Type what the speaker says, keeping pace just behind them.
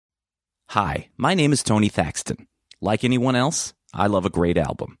Hi, my name is Tony Thaxton. Like anyone else, I love a great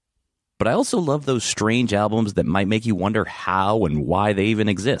album. But I also love those strange albums that might make you wonder how and why they even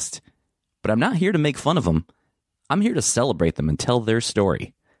exist. But I'm not here to make fun of them. I'm here to celebrate them and tell their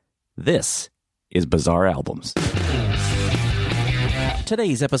story. This is Bizarre Albums.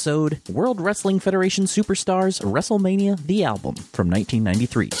 Today's episode, World Wrestling Federation Superstars WrestleMania The Album from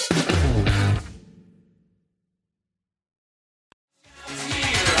 1993.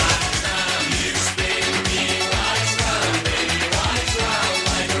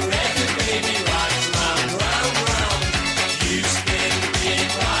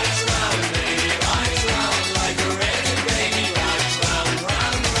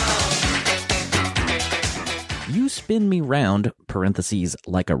 Spin Me Round, parentheses,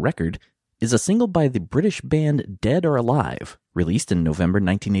 like a record, is a single by the British band Dead or Alive, released in November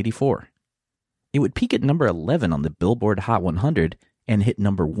 1984. It would peak at number 11 on the Billboard Hot 100 and hit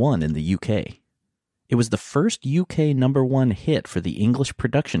number 1 in the UK. It was the first UK number 1 hit for the English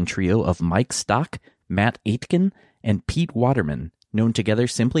production trio of Mike Stock, Matt Aitken, and Pete Waterman, known together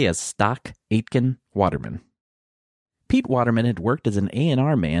simply as Stock, Aitken, Waterman. Pete Waterman had worked as an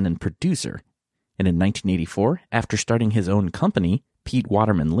A&R man and producer, and in 1984, after starting his own company, Pete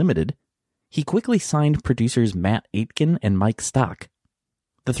Waterman Limited, he quickly signed producers Matt Aitken and Mike Stock.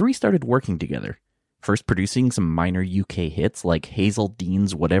 The three started working together, first producing some minor UK hits like Hazel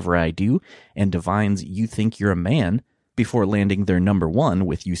Dean's Whatever I Do and Divine's You Think You're a Man, before landing their number 1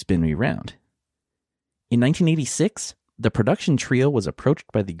 with You Spin Me Round. In 1986, the production trio was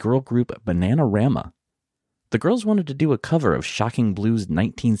approached by the girl group Bananarama. The girls wanted to do a cover of Shocking Blue's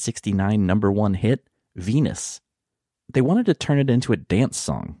 1969 number 1 hit, Venus. They wanted to turn it into a dance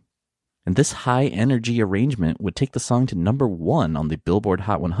song. And this high-energy arrangement would take the song to number 1 on the Billboard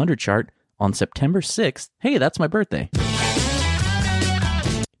Hot 100 chart on September 6th. Hey, that's my birthday.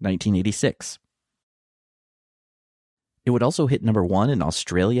 1986. It would also hit number 1 in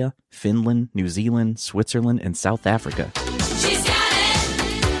Australia, Finland, New Zealand, Switzerland, and South Africa.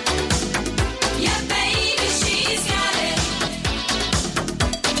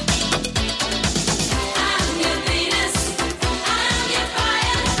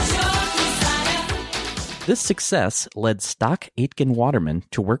 This success led Stock, Aitken, Waterman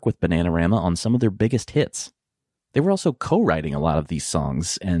to work with Bananarama on some of their biggest hits. They were also co-writing a lot of these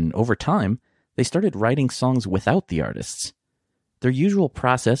songs, and over time, they started writing songs without the artists. Their usual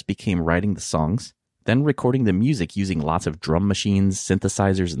process became writing the songs, then recording the music using lots of drum machines,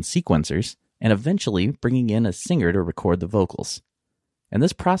 synthesizers, and sequencers, and eventually bringing in a singer to record the vocals. And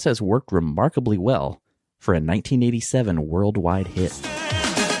this process worked remarkably well for a 1987 worldwide hit.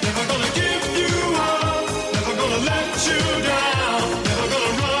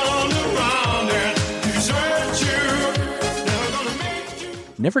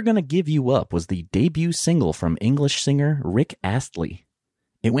 Never Gonna Give You Up was the debut single from English singer Rick Astley.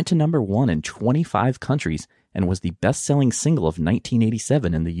 It went to number 1 in 25 countries and was the best-selling single of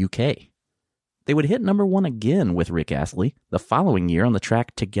 1987 in the UK. They would hit number 1 again with Rick Astley the following year on the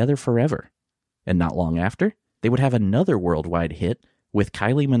track Together Forever. And not long after, they would have another worldwide hit with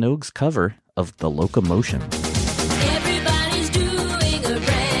Kylie Minogue's cover of The Locomotion.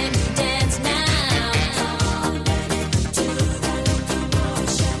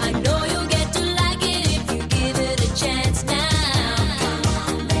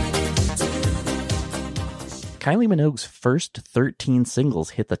 Kylie Minogue's first 13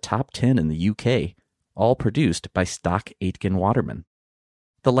 singles hit the top 10 in the UK, all produced by Stock, Aitken, Waterman.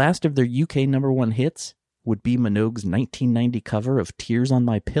 The last of their UK number 1 hits would be Minogue's 1990 cover of Tears on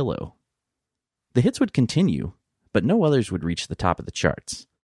My Pillow. The hits would continue, but no others would reach the top of the charts.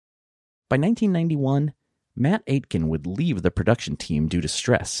 By 1991, Matt Aitken would leave the production team due to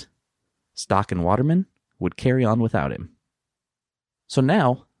stress. Stock and Waterman would carry on without him. So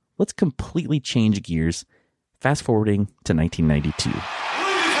now, let's completely change gears. Fast forwarding to 1992. Ladies and gentlemen,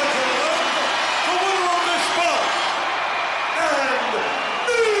 the winner of this bout, and new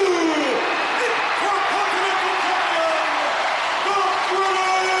Intercontinental Champion, the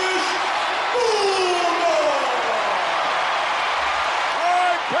British Bulldog!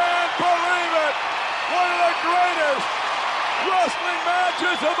 I can't believe it! One of the greatest wrestling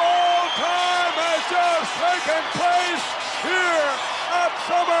matches of all time has just taken place here at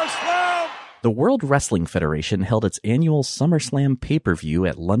SummerSlam! The World Wrestling Federation held its annual SummerSlam pay-per-view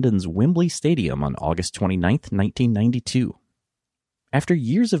at London's Wembley Stadium on August 29, 1992. After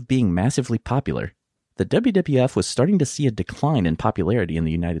years of being massively popular, the WWF was starting to see a decline in popularity in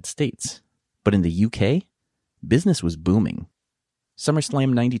the United States. But in the UK, business was booming.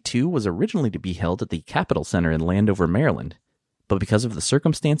 SummerSlam 92 was originally to be held at the Capitol Center in Landover, Maryland, but because of the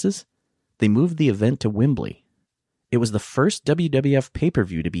circumstances, they moved the event to Wembley. It was the first WWF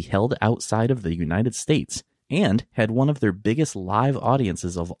pay-per-view to be held outside of the United States and had one of their biggest live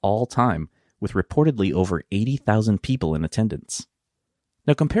audiences of all time, with reportedly over 80,000 people in attendance.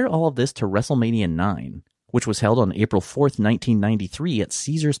 Now compare all of this to WrestleMania 9, which was held on April 4th, 1993 at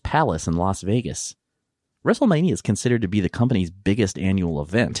Caesars Palace in Las Vegas. WrestleMania is considered to be the company's biggest annual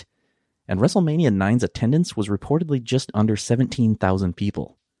event, and WrestleMania 9's attendance was reportedly just under 17,000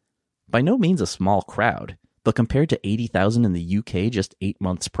 people. By no means a small crowd, but compared to 80,000 in the UK just 8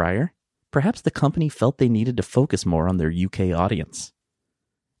 months prior, perhaps the company felt they needed to focus more on their UK audience.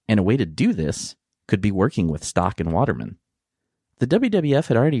 And a way to do this could be working with Stock and Waterman. The WWF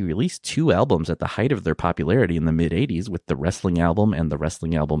had already released 2 albums at the height of their popularity in the mid-80s with the Wrestling Album and the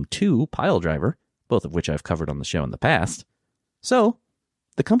Wrestling Album 2, Piledriver, both of which I've covered on the show in the past. So,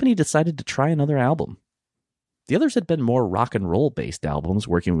 the company decided to try another album. The others had been more rock and roll based albums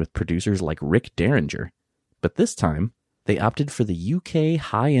working with producers like Rick Derringer, but this time they opted for the UK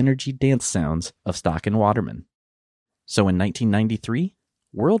high energy dance sounds of Stock and Waterman. So in 1993,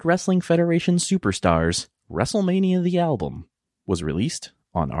 World Wrestling Federation Superstars WrestleMania the Album was released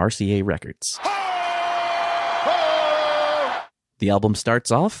on RCA Records. The album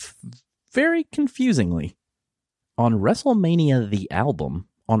starts off very confusingly. On WrestleMania the Album,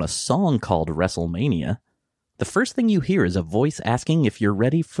 on a song called WrestleMania, the first thing you hear is a voice asking if you're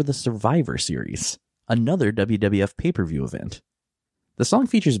ready for the Survivor Series, another WWF pay-per-view event. The song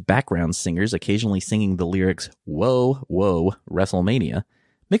features background singers occasionally singing the lyrics, "Whoa, whoa, WrestleMania,"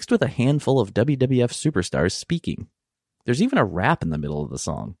 mixed with a handful of WWF superstars speaking. There's even a rap in the middle of the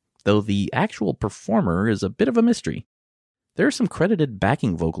song, though the actual performer is a bit of a mystery. There are some credited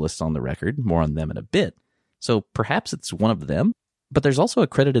backing vocalists on the record, more on them in a bit, so perhaps it's one of them. But there's also a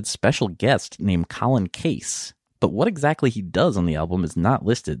credited special guest named Colin Case, but what exactly he does on the album is not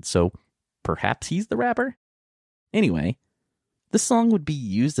listed, so perhaps he's the rapper? Anyway, this song would be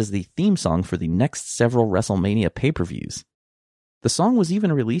used as the theme song for the next several WrestleMania pay-per-views. The song was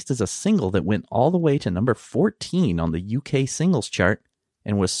even released as a single that went all the way to number 14 on the UK singles chart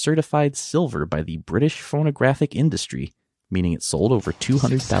and was certified silver by the British Phonographic Industry, meaning it sold over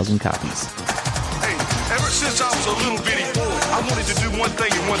 200,000 copies. Hey, ever since I was a little bitty boy, I wanted to do one thing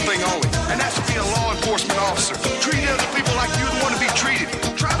and one thing only, and that's to be a law enforcement officer. Treat other people like you'd want to be treated.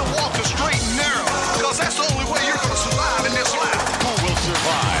 Try to walk the straight and narrow, because that's the only way you're going to survive in this life. Who will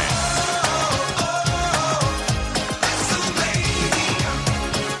survive?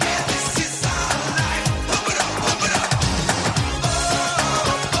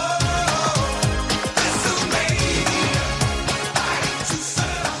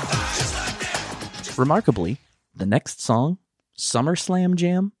 Remarkably, the next song, SummerSlam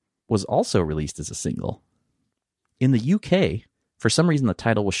Jam, was also released as a single. In the UK, for some reason the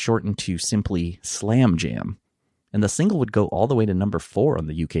title was shortened to simply Slam Jam, and the single would go all the way to number 4 on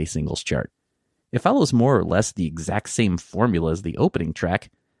the UK singles chart. It follows more or less the exact same formula as the opening track,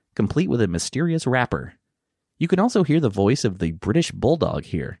 complete with a mysterious rapper. You can also hear the voice of the British Bulldog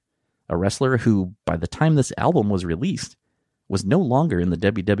here, a wrestler who, by the time this album was released, was no longer in the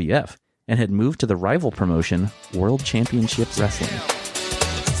WWF, and had moved to the rival promotion, World Championship Wrestling. The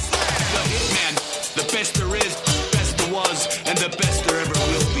Hitman, the best there is, best there was, and the best there ever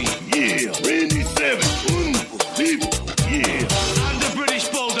will be. Yeah, Randy Savage, unbelievable, yeah. I'm the British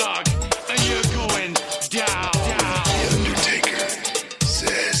Bulldog, and you're going down. The Undertaker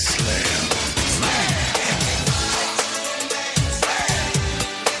says slam.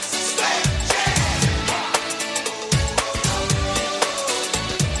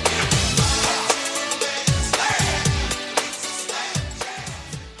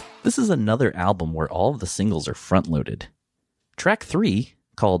 This is another album where all of the singles are front-loaded. Track 3,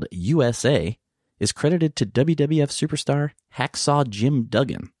 called USA, is credited to WWF superstar Hacksaw Jim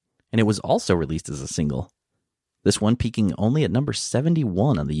Duggan, and it was also released as a single. This one peaking only at number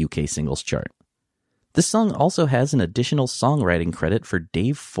 71 on the UK singles chart. This song also has an additional songwriting credit for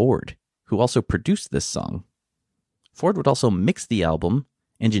Dave Ford, who also produced this song. Ford would also mix the album,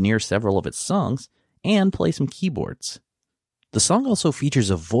 engineer several of its songs, and play some keyboards. The song also features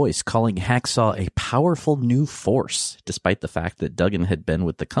a voice calling Hacksaw a powerful new force, despite the fact that Duggan had been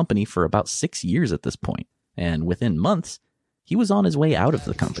with the company for about 6 years at this point, and within months, he was on his way out of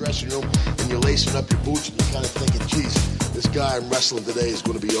the company. Dressing room, and you're lacing up your boots, and you're kind of thinking, geez, this guy I'm wrestling today is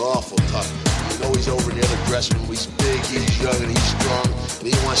going to be awful tough. You know he's over in the other dressing room, he's big, he's young, and he's strong, and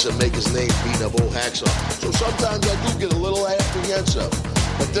he wants to make his name beating up old Hacksaw. So sometimes I do get a little apprehensive.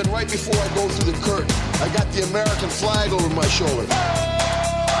 But then right before I go through the curtain, I got the American flag over my shoulder.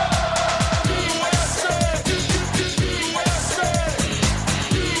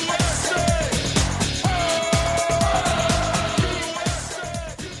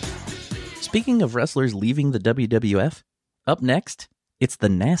 Speaking of wrestlers leaving the WWF, up next, it's the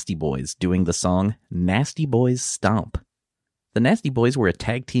Nasty Boys doing the song Nasty Boys Stomp. The Nasty Boys were a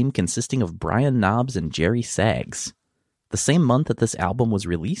tag team consisting of Brian Knobbs and Jerry Saggs. The same month that this album was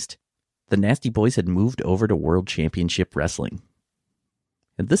released, the Nasty Boys had moved over to World Championship Wrestling.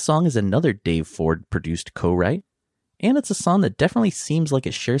 And this song is another Dave Ford-produced co-write, and it's a song that definitely seems like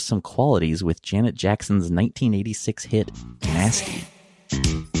it shares some qualities with Janet Jackson's 1986 hit, Nasty.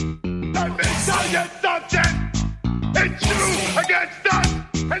 It's you against us,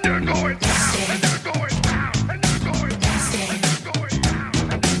 and you're going down, and you're going down, and you're going down, and you're going down,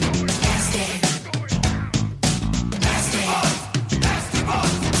 and you're going down.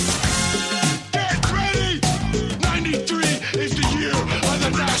 Get ready! 93 is the year of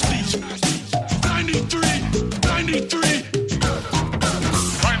the Nasties. 93.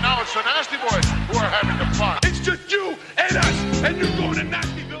 Right now it's the Nasty Boys who are having the fun. It's just you and us, and you're going to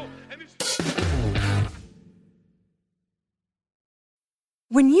Nastyville.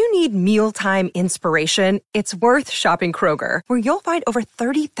 When you need mealtime inspiration, it's worth shopping Kroger, where you'll find over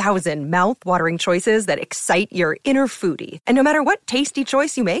 30,000 mouth-watering choices that excite your inner foodie. And no matter what tasty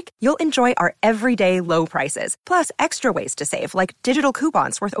choice you make, you'll enjoy our everyday low prices, plus extra ways to save, like digital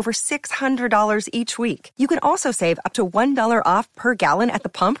coupons worth over $600 each week. You can also save up to $1 off per gallon at the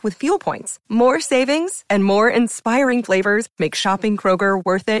pump with fuel points. More savings and more inspiring flavors make shopping Kroger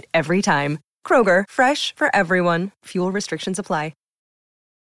worth it every time. Kroger, fresh for everyone. Fuel restrictions apply.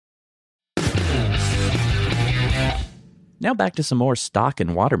 Now back to some more Stock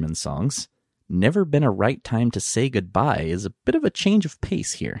and Waterman songs. Never Been a Right Time to Say Goodbye is a bit of a change of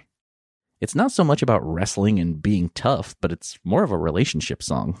pace here. It's not so much about wrestling and being tough, but it's more of a relationship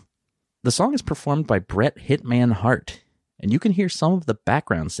song. The song is performed by Bret Hitman Hart, and you can hear some of the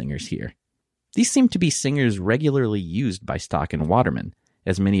background singers here. These seem to be singers regularly used by Stock and Waterman,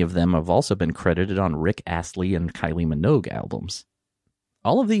 as many of them have also been credited on Rick Astley and Kylie Minogue albums.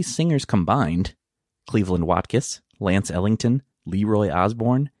 All of these singers combined, Cleveland Watkiss, Lance Ellington, Leroy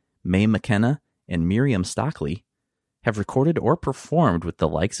Osborne, Mae McKenna, and Miriam Stockley, have recorded or performed with the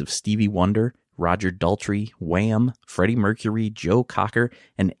likes of Stevie Wonder, Roger Daltrey, Wham, Freddie Mercury, Joe Cocker,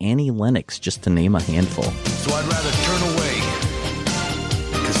 and Annie Lennox, just to name a handful. So I'd rather turn away,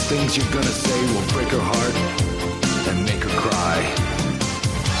 because things you're gonna say will break her heart and make her cry.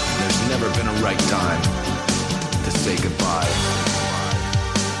 There's never been a right time to say goodbye.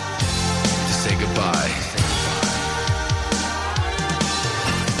 To say goodbye.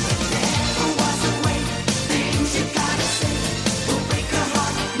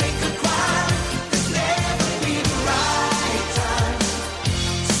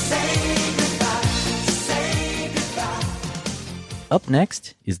 Up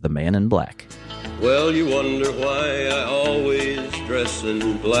next is The Man in Black. Well, you wonder why I always dress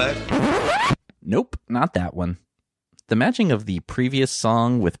in black. Nope, not that one. The matching of the previous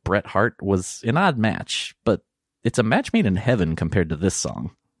song with Bret Hart was an odd match, but it's a match made in heaven compared to this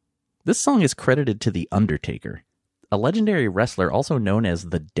song. This song is credited to The Undertaker, a legendary wrestler also known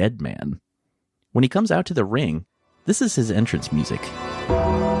as the Dead Man. When he comes out to the ring, this is his entrance music.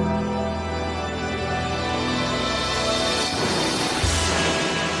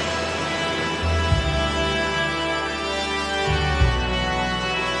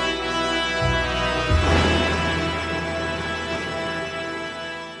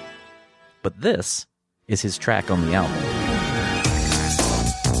 But this is his track on the album.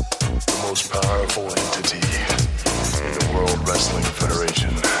 The most powerful entity in the World Wrestling Federation.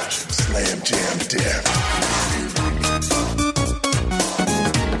 Slam Jam Death.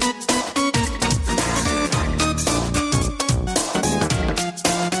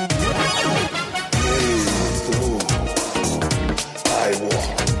 I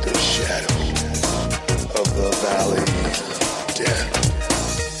walk the shadow of the valley of death.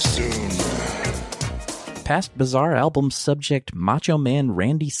 Past Bizarre album subject Macho Man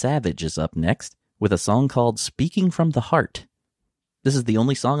Randy Savage is up next with a song called Speaking from the Heart. This is the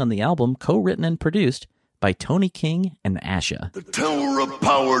only song on the album co-written and produced by Tony King and Asha. The tower of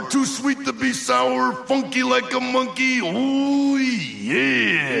power, too sweet to be sour, funky like a monkey. Ooh,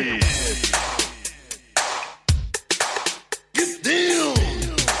 yeah. Get down.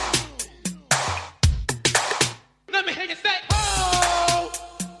 Let me hear you say, oh,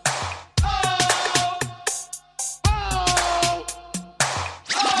 oh, oh,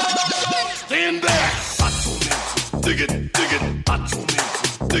 oh. Stand back. Macho Man, dig it, dig it. Macho Man,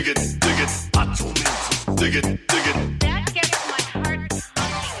 dig it, dig it. Macho Man, dig it, dig it. That gets my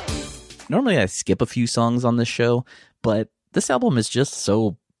heart. Normally I skip a few songs on this show, but this album is just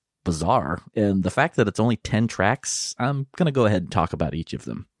so bizarre, and the fact that it's only 10 tracks, I'm going to go ahead and talk about each of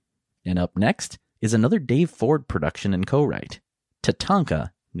them. And up next is another Dave Ford production and co-write,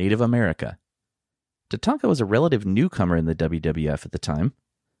 Tatanka, Native America. Tatanka was a relative newcomer in the WWF at the time.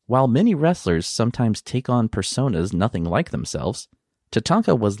 While many wrestlers sometimes take on personas nothing like themselves,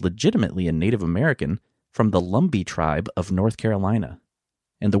 Tatanka was legitimately a Native American from the Lumbee tribe of North Carolina.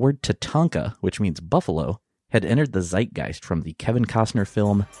 And the word Tatanka, which means buffalo, had entered the zeitgeist from the Kevin Costner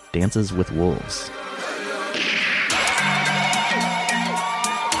film Dances with Wolves.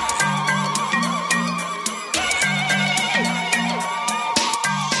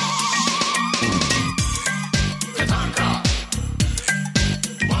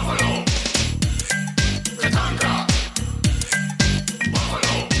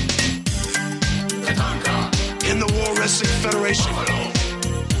 In the World Wrestling Federation.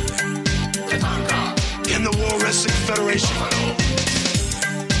 In the World Wrestling Federation.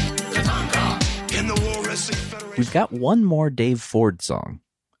 In the World Wrestling Federation. We've got one more Dave Ford song,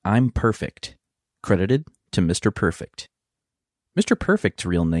 I'm Perfect, credited to Mr. Perfect. Mr. Perfect's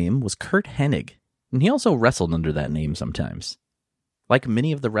real name was Curt Hennig, and he also wrestled under that name sometimes. Like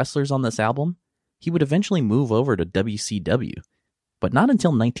many of the wrestlers on this album, he would eventually move over to WCW, but not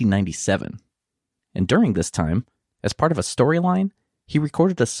until 1997. And during this time, as part of a storyline, he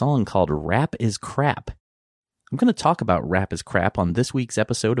recorded a song called Rap is Crap. I'm going to talk about Rap is Crap on this week's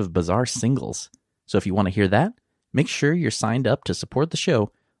episode of Bizarre Singles. So if you want to hear that, make sure you're signed up to support the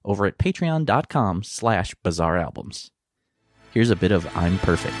show over at patreon.com/bizarrealbums. Here's a bit of I'm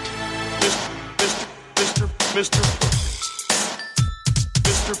Perfect. Mr.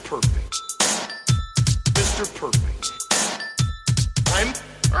 Perfect. Mr. Perfect. I'm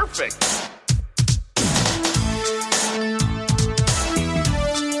perfect.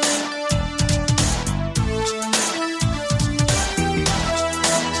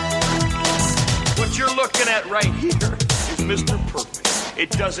 What you're looking at right here is Mr. Perfect.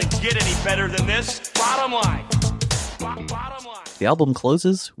 It doesn't get any better than this. Bottom line. Bottom line. The album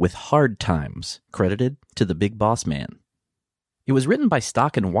closes with Hard Times, credited to the Big Boss Man. It was written by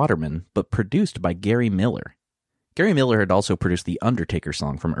Stock and Waterman, but produced by Gary Miller. Gary Miller had also produced the Undertaker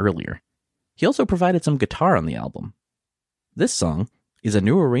song from earlier. He also provided some guitar on the album. This song is a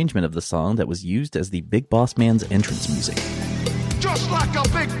new arrangement of the song that was used as the Big Boss Man's entrance music. Just like a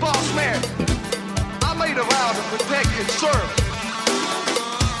big boss man, I made a vow to protect and serve.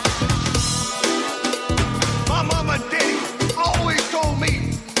 My mama and daddy always told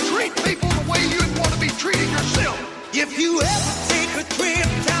me, treat people the way you'd want to be treated yourself. If you ever take a trip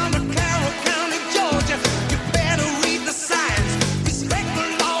down to Carroll County, Georgia, you better read the signs. Respect the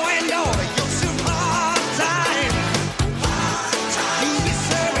law and order. You'll serve hard time. You'll be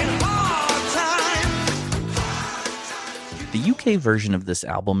serving hard time. The UK version of this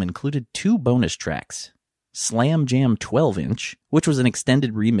album included 2 bonus tracks, Slam Jam 12-inch, which was an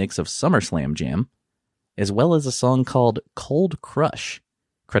extended remix of SummerSlam Jam, as well as a song called Cold Crush,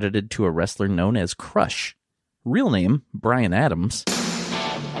 credited to a wrestler known as Crush. Real name, Bryan Adams.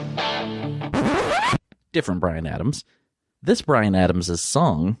 Different Bryan Adams. This Bryan Adams'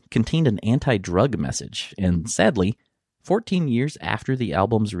 song contained an anti-drug message, and sadly, 14 years after the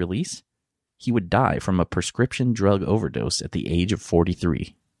album's release, he would die from a prescription drug overdose at the age of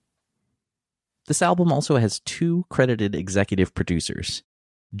 43. This album also has 2 credited executive producers.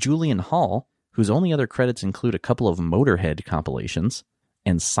 Julian Hall, whose only other credits include a couple of Motorhead compilations,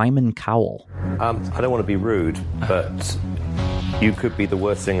 and Simon Cowell. I don't want to be rude, but you could be the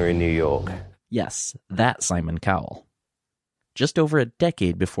worst singer in New York. Yes, that Simon Cowell. Just over a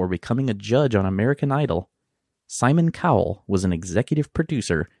decade before becoming a judge on American Idol, Simon Cowell was an executive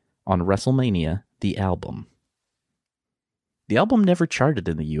producer on WrestleMania, the album. The album never charted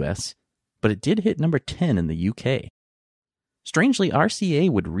in the US, but it did hit number 10 in the UK. Strangely,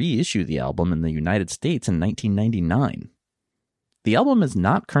 RCA would reissue the album in the United States in 1999. The album is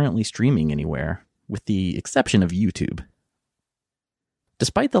not currently streaming anywhere, with the exception of YouTube.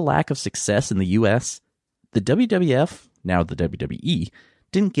 Despite the lack of success in the US, the WWF, now the WWE,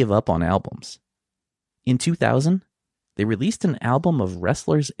 didn't give up on albums. In 2000, they released an album of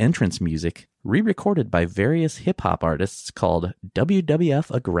wrestlers' entrance music re-recorded by various hip-hop artists called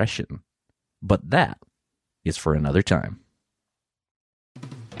WWF Aggression. But that is for another time.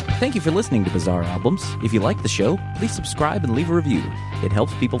 Thank you for listening to Bizarre Albums. If you like the show, please subscribe and leave a review. It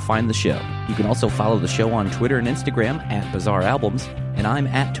helps people find the show. You can also follow the show on Twitter and Instagram at Bizarre Albums, and I'm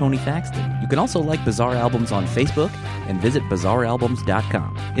at Tony Thaxton. You can also like Bizarre Albums on Facebook and visit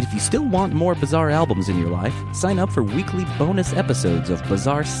BizarreAlbums.com. And if you still want more Bizarre Albums in your life, sign up for weekly bonus episodes of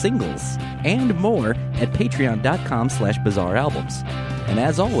Bizarre Singles and more at Patreon.com/BizarreAlbums. And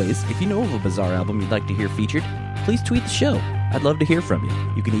as always, if you know of a Bizarre Album you'd like to hear featured, please tweet the show. I'd love to hear from you.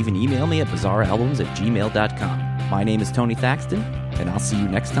 You can even email me at bizarrealbums@gmail.com. My name is Tony Thaxton, and I'll see you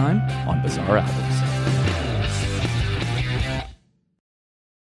next time on Bizarre Albums.